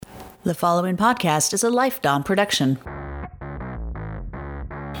The following podcast is a LifeDom production.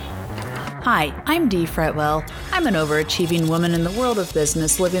 Hi, I'm Dee Fretwell. I'm an overachieving woman in the world of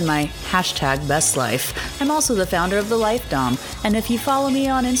business living my #best life. I'm also the founder of the LifeDom, and if you follow me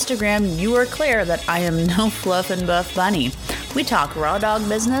on Instagram, you are clear that I am no fluff and buff bunny. We talk raw dog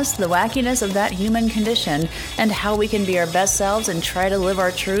business, the wackiness of that human condition, and how we can be our best selves and try to live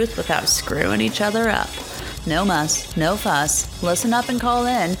our truth without screwing each other up. No muss, no fuss. Listen up and call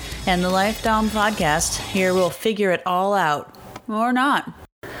in, and the LifeDom podcast here will figure it all out. Or not.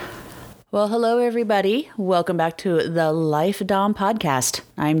 Well, hello, everybody. Welcome back to the LifeDom podcast.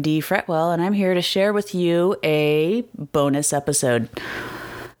 I'm Dee Fretwell, and I'm here to share with you a bonus episode.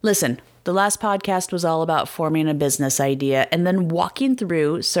 Listen, the last podcast was all about forming a business idea and then walking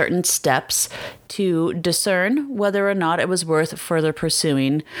through certain steps to discern whether or not it was worth further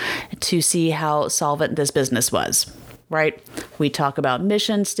pursuing to see how solvent this business was. Right? We talk about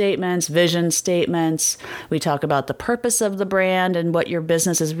mission statements, vision statements. We talk about the purpose of the brand and what your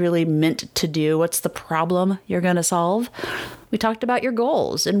business is really meant to do. What's the problem you're going to solve? We talked about your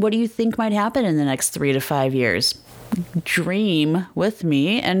goals and what do you think might happen in the next 3 to 5 years. Dream with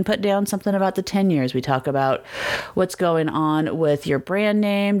me and put down something about the 10 years. We talk about what's going on with your brand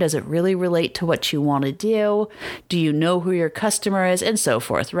name. Does it really relate to what you want to do? Do you know who your customer is? And so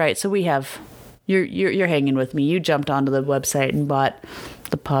forth, right? So we have... You're hanging with me. You jumped onto the website and bought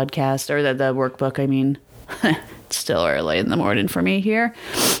the podcast or the workbook. I mean, it's still early in the morning for me here.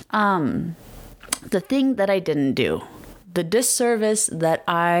 The thing that I didn't do, the disservice that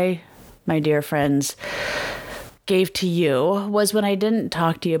I, my dear friends, gave to you was when I didn't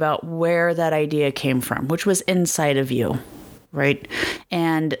talk to you about where that idea came from, which was inside of you, right?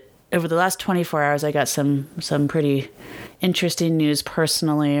 And over the last 24 hours, I got some pretty interesting news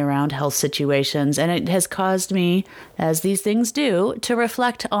personally around health situations, and it has caused me, as these things do, to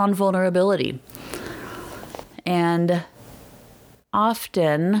reflect on vulnerability. And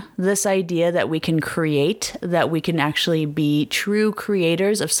often this idea that we can create, that we can actually be true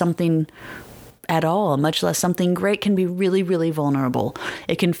creators of something at all, much less something great, can be really, really vulnerable.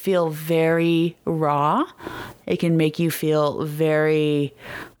 It can feel very raw. It can make you feel very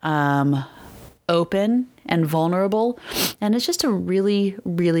open and vulnerable. And it's just a really,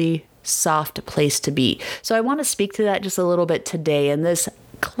 really soft place to be. So I want to speak to that just a little bit today in this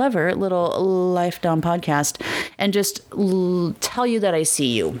clever little LifeDom podcast and just tell you that I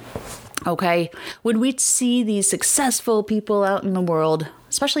see you. Okay? When we see these successful people out in the world,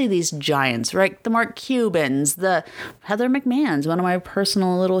 especially these giants, right? The Mark Cubans, the Heather McMahon's one of my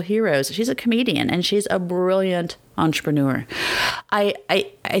personal little heroes. She's a comedian and she's a brilliant entrepreneur. I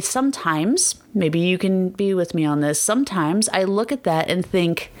sometimes, maybe you can be with me on this, sometimes I look at that and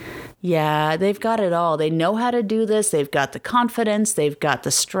think, yeah, they've got it all. They know how to do this. They've got the confidence. They've got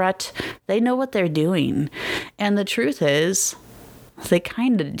the strut. They know what they're doing. And the truth is, they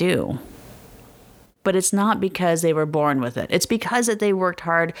kind of do. But it's not because they were born with it. It's because that they worked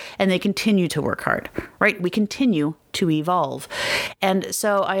hard and they continue to work hard, right? We continue to evolve. And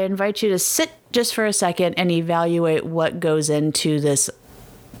so I invite you to sit just for a second and evaluate what goes into this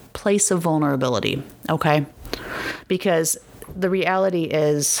place of vulnerability, okay? Because the reality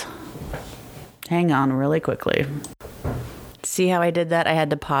is, hang on really quickly. See how I did that? I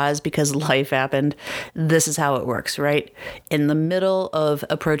had to pause because life happened. This is how it works, right? In the middle of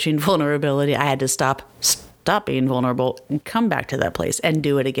approaching vulnerability, I had to stop being vulnerable and come back to that place and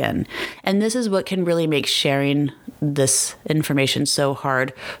do it again. And this is what can really make sharing this information so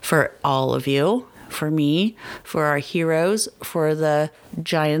hard for all of you, for me, for our heroes, for the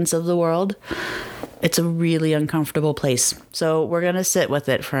giants of the world. It's a really uncomfortable place. So we're going to sit with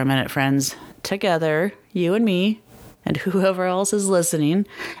it for a minute, friends, together, you and me, and whoever else is listening,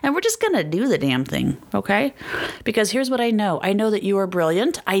 and we're just going to do the damn thing, okay? Because here's what I know. I know that you are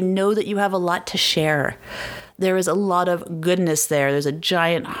brilliant. I know that you have a lot to share. There is a lot of goodness there. There's a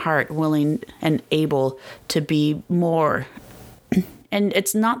giant heart willing and able to be more. And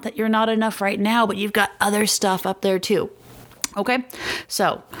it's not that you're not enough right now, but you've got other stuff up there too, okay?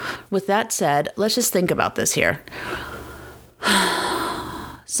 So with that said, let's just think about this here.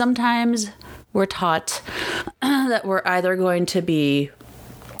 Sometimes we're taught that we're either going to be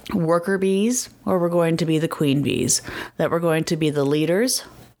worker bees or we're going to be the queen bees, that we're going to be the leaders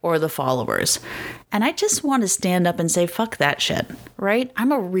or the followers. And I just want to stand up and say, fuck that shit, right?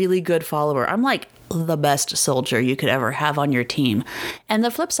 I'm a really good follower. I'm like the best soldier you could ever have on your team. And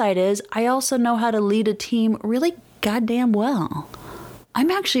the flip side is I also know how to lead a team really goddamn well.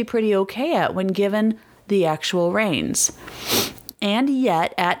 I'm actually pretty okay at when given the actual reins. And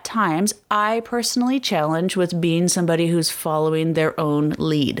yet, at times, I personally challenge with being somebody who's following their own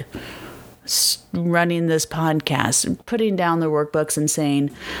lead. running this podcast, putting down the workbooks and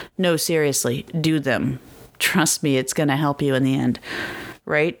saying, no, seriously, do them. Trust me, it's going to help you in the end.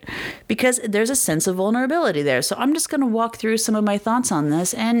 Right? Because there's a sense of vulnerability there. So I'm just going to walk through some of my thoughts on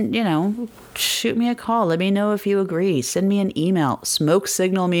this and, shoot me a call. Let me know if you agree. Send me an email. Smoke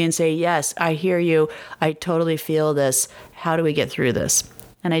signal me and say, yes, I hear you. I totally feel this. How do we get through this?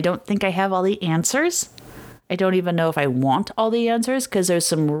 And I don't think I have all the answers. I don't even know if I want all the answers because there's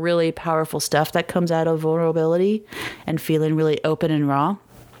some really powerful stuff that comes out of vulnerability and feeling really open and raw.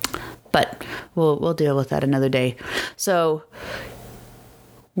 But we'll deal with that another day. So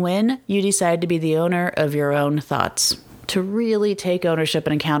when you decide to be the owner of your own thoughts, to really take ownership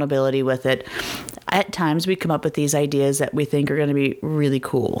and accountability with it, at times we come up with these ideas that we think are going to be really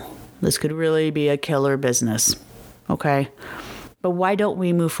cool. This could really be a killer business. Okay? But why don't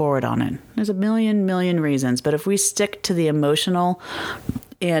we move forward on it? There's a million reasons. But if we stick to the emotional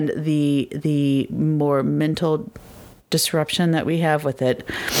and the more mental disruption that we have with it,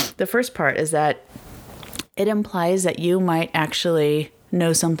 the first part is that it implies that you might actually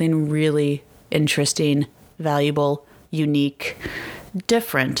know something really interesting, valuable, unique,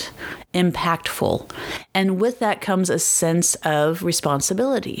 different, impactful. And with that comes a sense of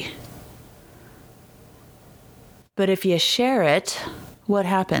responsibility. But if you share it, what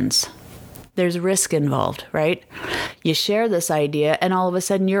happens? There's risk involved, right? You share this idea and all of a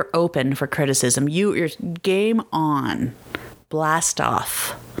sudden you're open for criticism. You're game on. Blast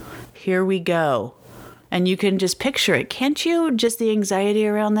off. Here we go. And you can just picture it, can't you? Just the anxiety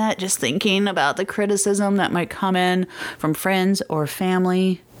around that, just thinking about the criticism that might come in from friends or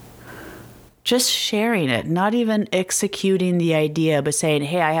family. Just sharing it, not even executing the idea, but saying,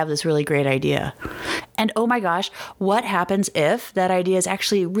 hey, I have this really great idea. And oh my gosh, what happens if that idea is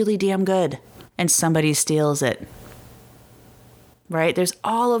actually really damn good and somebody steals it? Right? There's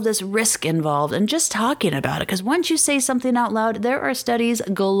all of this risk involved in just talking about it. Because once you say something out loud, there are studies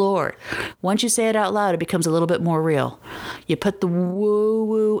galore. Once you say it out loud, it becomes a little bit more real. You put the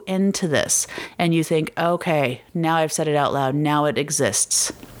woo-woo into this and you think, okay, now I've said it out loud. Now it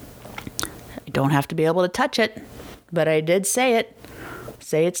exists. I don't have to be able to touch it, but I did say it.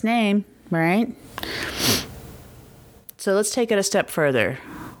 Say its name, right? So let's take it a step further.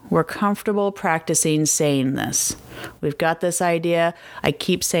 We're comfortable practicing saying this. We've got this idea. I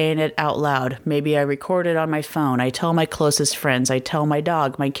keep saying it out loud. Maybe I record it on my phone. I tell my closest friends. I tell my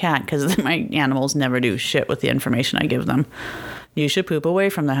dog, my cat, because my animals never do shit with the information I give them. You should poop away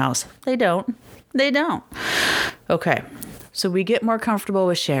from the house. They don't. Okay. So we get more comfortable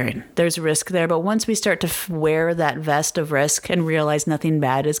with sharing. There's risk there, but once we start to wear that vest of risk and realize nothing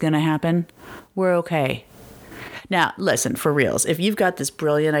bad is going to happen, we're okay. Now, listen, for reals, if you've got this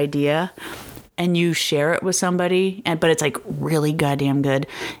brilliant idea and you share it with somebody, but it's like really goddamn good,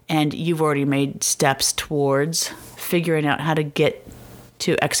 and you've already made steps towards figuring out how to get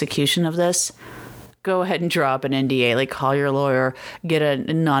to execution of this, go ahead and drop an NDA, like call your lawyer, get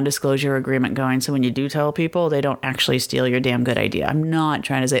a non-disclosure agreement going. So when you do tell people, they don't actually steal your damn good idea. I'm not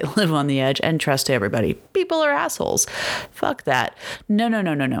trying to say live on the edge and trust everybody. People are assholes. Fuck that.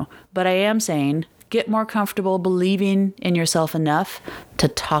 No. But I am saying get more comfortable believing in yourself enough to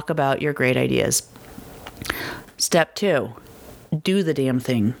talk about your great ideas. Step 2, do the damn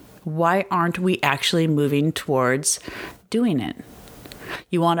thing. Why aren't we actually moving towards doing it?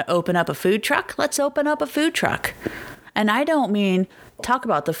 You want to open up a food truck? Let's open up a food truck. And I don't mean talk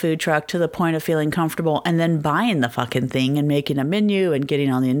about the food truck to the point of feeling comfortable and then buying the fucking thing and making a menu and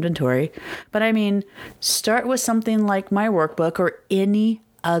getting on the inventory. But I mean, start with something like my workbook or any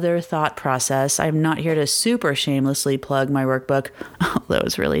other thought process. I'm not here to super shamelessly plug my workbook, although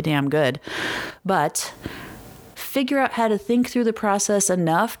it's really damn good. But figure out how to think through the process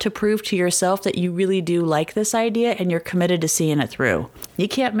enough to prove to yourself that you really do like this idea and you're committed to seeing it through. You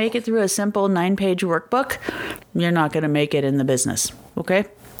can't make it through a simple 9-page workbook. You're not going to make it in the business. Okay.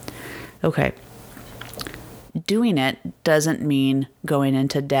 Doing it doesn't mean going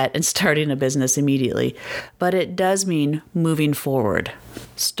into debt and starting a business immediately, but it does mean moving forward.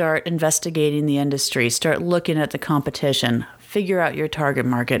 Start investigating the industry, start looking at the competition, figure out your target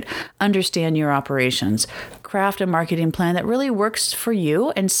market, understand your operations, craft a marketing plan that really works for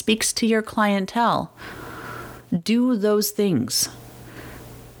you and speaks to your clientele. Do those things.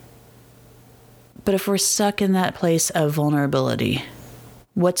 But if we're stuck in that place of vulnerability,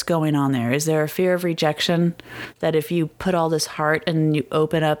 what's going on there? Is there a fear of rejection that if you put all this heart and you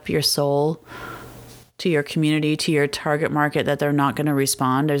open up your soul to your community, to your target market, that they're not going to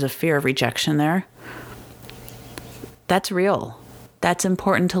respond? There's a fear of rejection there. That's real. That's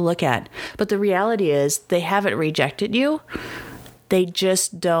important to look at. But the reality is they haven't rejected you. They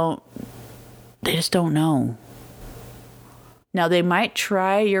just don't They just don't know. Now, they might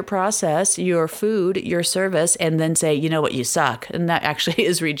try your process, your food, your service, and then say, you know what, you suck. And that actually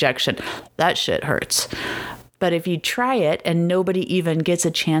is rejection. That shit hurts. But if you try it and nobody even gets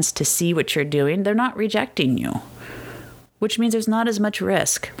a chance to see what you're doing, they're not rejecting you, which means there's not as much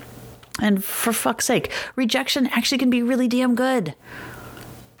risk. And for fuck's sake, rejection actually can be really damn good.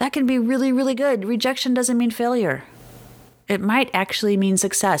 That can be really, really good. Rejection doesn't mean failure. It might actually mean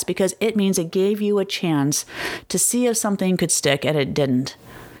success because it means it gave you a chance to see if something could stick and it didn't.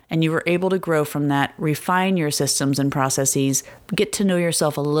 And you were able to grow from that, refine your systems and processes, get to know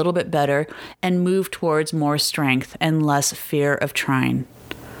yourself a little bit better, and move towards more strength and less fear of trying.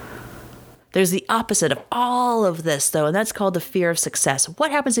 There's the opposite of all of this, though, and that's called the fear of success.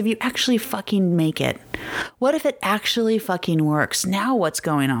 What happens if you actually fucking make it? What if it actually fucking works? Now what's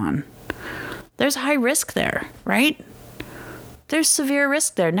going on? There's high risk there, right? There's severe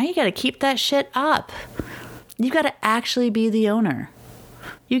risk there. Now you got to keep that shit up. You got to actually be the owner.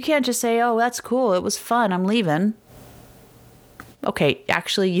 You can't just say, oh, that's cool. It was fun. I'm leaving. Okay,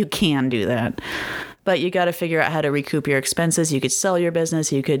 actually, you can do that. But you got to figure out how to recoup your expenses. You could sell your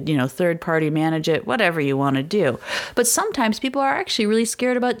business. You could, third party manage it, whatever you want to do. But sometimes people are actually really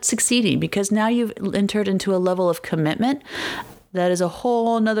scared about succeeding because now you've entered into a level of commitment that is a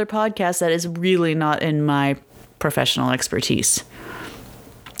whole nother podcast that is really not in my professional expertise.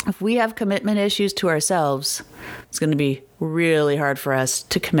 If we have commitment issues to ourselves, it's going to be really hard for us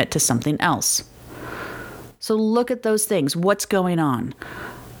to commit to something else. So look at those things. What's going on?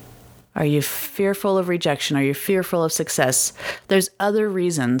 Are you fearful of rejection? Are you fearful of success? There's other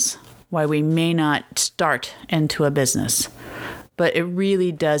reasons why we may not start into a business, but it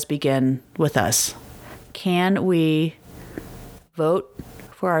really does begin with us. Can we vote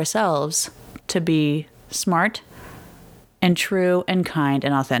for ourselves to be smart and true and kind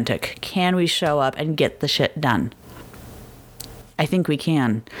and authentic? Can we show up and get the shit done? I think we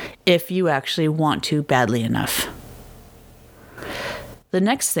can, if you actually want to badly enough. The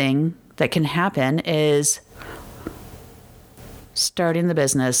next thing that can happen is starting the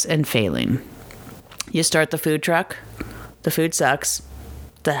business and failing. You start the food truck, the food sucks,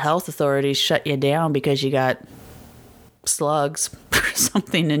 the health authorities shut you down because you got slugs or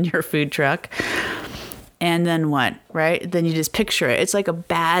something in your food truck. And then what, right? Then you just picture it. It's like a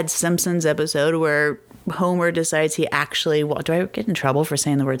bad Simpsons episode where Homer decides he actually, do I get in trouble for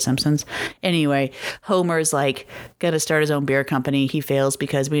saying the word Simpsons? Anyway, Homer's like going to start his own beer company. He fails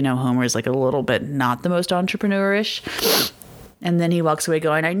because we know Homer's like a little bit not the most entrepreneurish. And then he walks away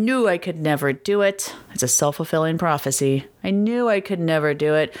going, I knew I could never do it. It's a self-fulfilling prophecy. I knew I could never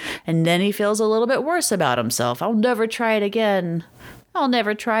do it. And then he feels a little bit worse about himself. I'll never try it again. I'll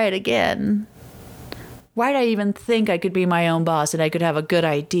never try it again. Why'd I even think I could be my own boss and I could have a good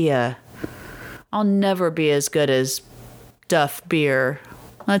idea? I'll never be as good as Duff Beer.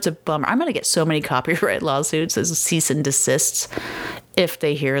 That's a bummer. I'm going to get so many copyright lawsuits as cease and desists if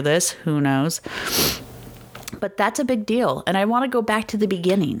they hear this. Who knows? But that's a big deal. And I want to go back to the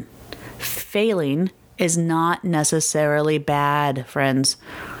beginning. Failing is not necessarily bad, friends.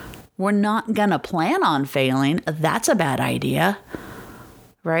 We're not going to plan on failing. That's a bad idea,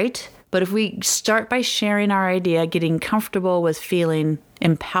 right? But if we start by sharing our idea, getting comfortable with feeling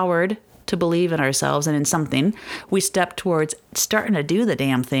empowered to believe in ourselves and in something, we step towards starting to do the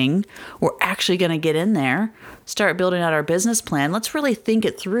damn thing. We're actually going to get in there, start building out our business plan. Let's really think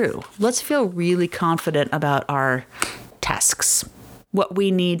it through. Let's feel really confident about our tasks, what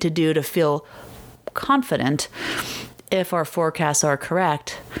we need to do to feel confident, if our forecasts are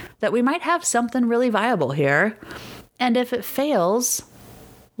correct, that we might have something really viable here. And if it fails,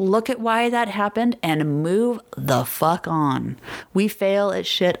 look at why that happened and move the fuck on. We fail at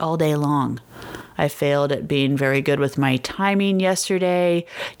shit all day long. I failed at being very good with my timing yesterday.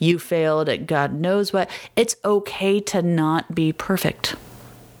 You failed at God knows what. It's okay to not be perfect.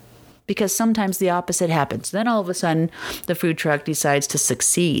 Because sometimes the opposite happens. Then all of a sudden, the food truck decides to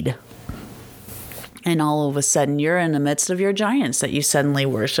succeed. And all of a sudden, you're in the midst of your giants that you suddenly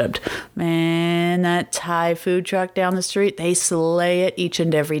worshipped. Man, that Thai food truck down the street, they slay it each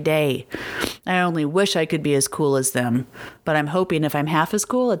and every day. I only wish I could be as cool as them. But I'm hoping if I'm half as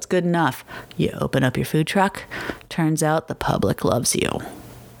cool, it's good enough. You open up your food truck, turns out the public loves you.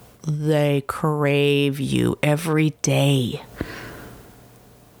 They crave you every day.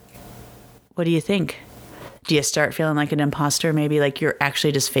 What do you think? Do you start feeling like an imposter? Maybe like you're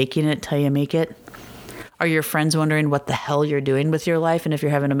actually just faking it till you make it? Are your friends wondering what the hell you're doing with your life? And if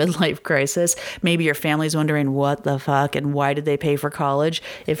you're having a midlife crisis, maybe your family's wondering what the fuck and why did they pay for college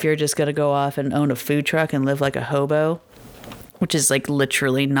if you're just going to go off and own a food truck and live like a hobo? which is like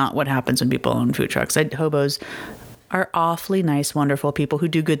literally not what happens when people own food trucks. Hobos are awfully nice, wonderful people who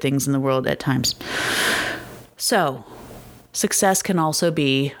do good things in the world at times. So success can also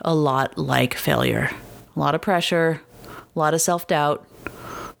be a lot like failure. A lot of pressure, a lot of self-doubt,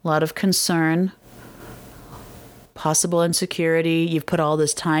 a lot of concern, possible insecurity. You've put all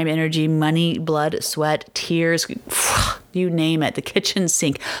this time, energy, money, blood, sweat, tears, you name it, the kitchen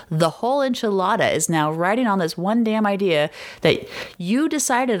sink. The whole enchilada is now riding on this one damn idea that you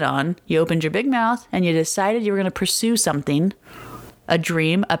decided on. You opened your big mouth and you decided you were going to pursue something, a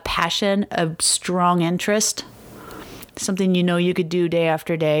dream, a passion, a strong interest, something you know you could do day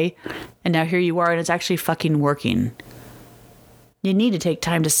after day. And now here you are and it's actually fucking working. You need to take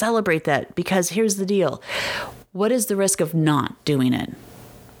time to celebrate that, because here's the deal. What is the risk of not doing it?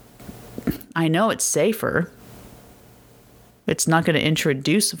 I know it's safer. It's not going to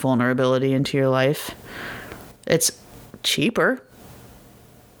introduce vulnerability into your life. It's cheaper,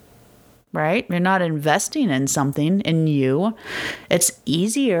 right? You're not investing in something, in you. It's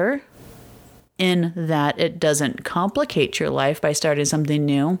easier in that it doesn't complicate your life by starting something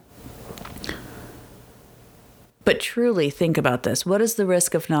new. But truly think about this. What is the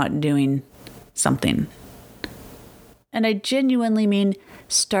risk of not doing something? And I genuinely mean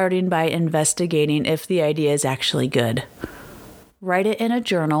starting by investigating if the idea is actually good. Write it in a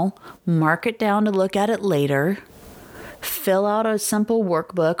journal, mark it down to look at it later, fill out a simple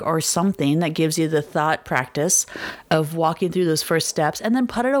workbook or something that gives you the thought practice of walking through those first steps, and then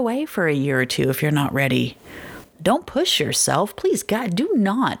put it away for a year or two if you're not ready. Don't push yourself. Please, God, do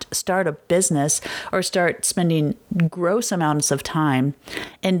not start a business or start spending gross amounts of time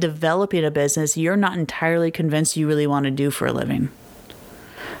in developing a business you're not entirely convinced you really want to do for a living.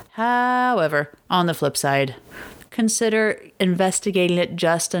 However, on the flip side, consider investigating it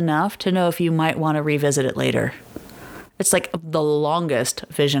just enough to know if you might want to revisit it later. It's like the longest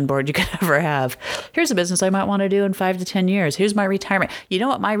vision board you could ever have. Here's a business I might want to do in 5 to 10 years. Here's my retirement. You know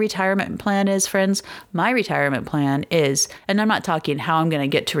what my retirement plan is, friends? My retirement plan is, and I'm not talking how I'm going to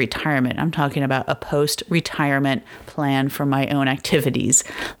get to retirement. I'm talking about a post-retirement plan for my own activities.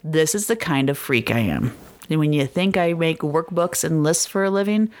 This is the kind of freak I am. And when you think I make workbooks and lists for a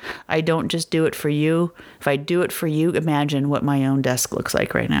living, I don't just do it for you. If I do it for you, imagine what my own desk looks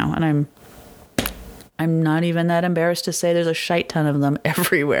like right now. And I'm not even that embarrassed to say there's a shite ton of them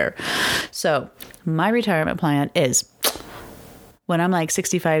everywhere. So my retirement plan is, when I'm like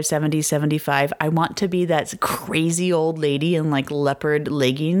 65, 70, 75, I want to be that crazy old lady in like leopard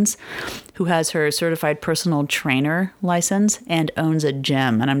leggings who has her certified personal trainer license and owns a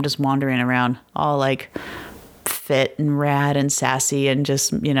gym. And I'm just wandering around all like fit and rad and sassy and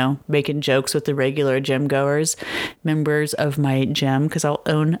just, making jokes with the regular gym goers, members of my gym, because I'll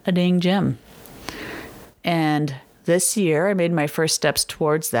own a dang gym. And this year I made my first steps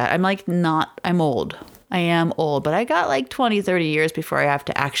towards that. I'm old. I am old, but I got like 20, 30 years before I have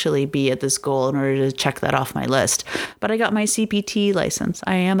to actually be at this goal in order to check that off my list. But I got my CPT license.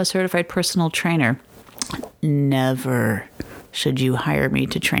 I am a certified personal trainer. Never should you hire me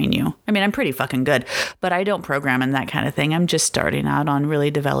to train you. I mean, I'm pretty fucking good, but I don't program in that kind of thing. I'm just starting out on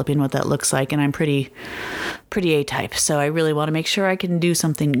really developing what that looks like. And I'm pretty A-type. So I really want to make sure I can do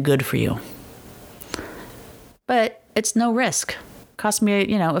something good for you. But it's no risk. Cost me,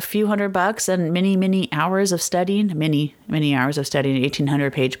 a few $100 and many hours of studying, many hours of studying an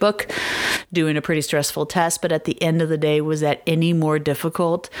 1,800-page book, doing a pretty stressful test. But at the end of the day, was that any more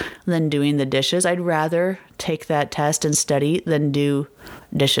difficult than doing the dishes? I'd rather take that test and study than do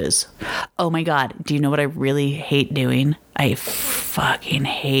dishes. Oh my God. Do you know what I really hate doing? I fucking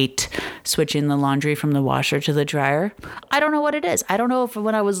hate switching the laundry from the washer to the dryer. I don't know what it is. I don't know if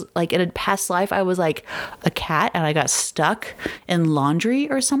when I was like in a past life, I was like a cat and I got stuck in laundry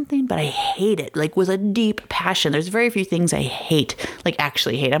or something, but I hate it, like with a deep passion. There's very few things I hate, like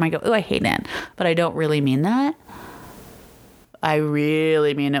actually hate. I might go, oh, I hate that, but I don't really mean that. I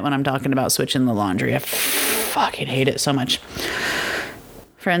really mean it when I'm talking about switching the laundry. I fucking hate it so much.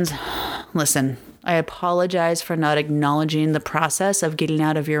 Friends, listen, I apologize for not acknowledging the process of getting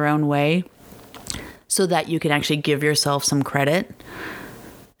out of your own way so that you can actually give yourself some credit.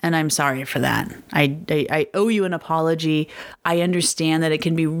 And I'm sorry for that. I owe you an apology. I understand that it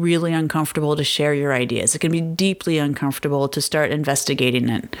can be really uncomfortable to share your ideas. It can be deeply uncomfortable to start investigating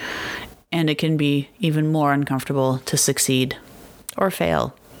it. And it can be even more uncomfortable to succeed or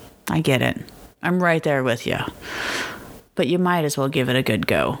fail. I get it. I'm right there with you. But you might as well give it a good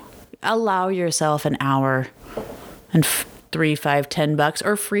go. Allow yourself an hour and $3, $5, $10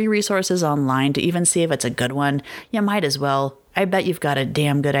 or free resources online to even see if it's a good one. You might as well I bet you've got a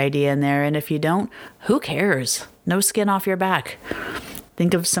damn good idea in there. And if you don't, who cares? No skin off your back.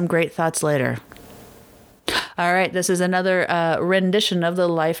 Think of some great thoughts later. All right, this is another rendition of the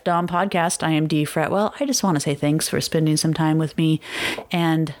Life Dom podcast. I am Dee Fretwell. I just want to say thanks for spending some time with me,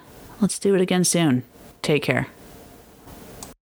 and let's do it again soon. Take care.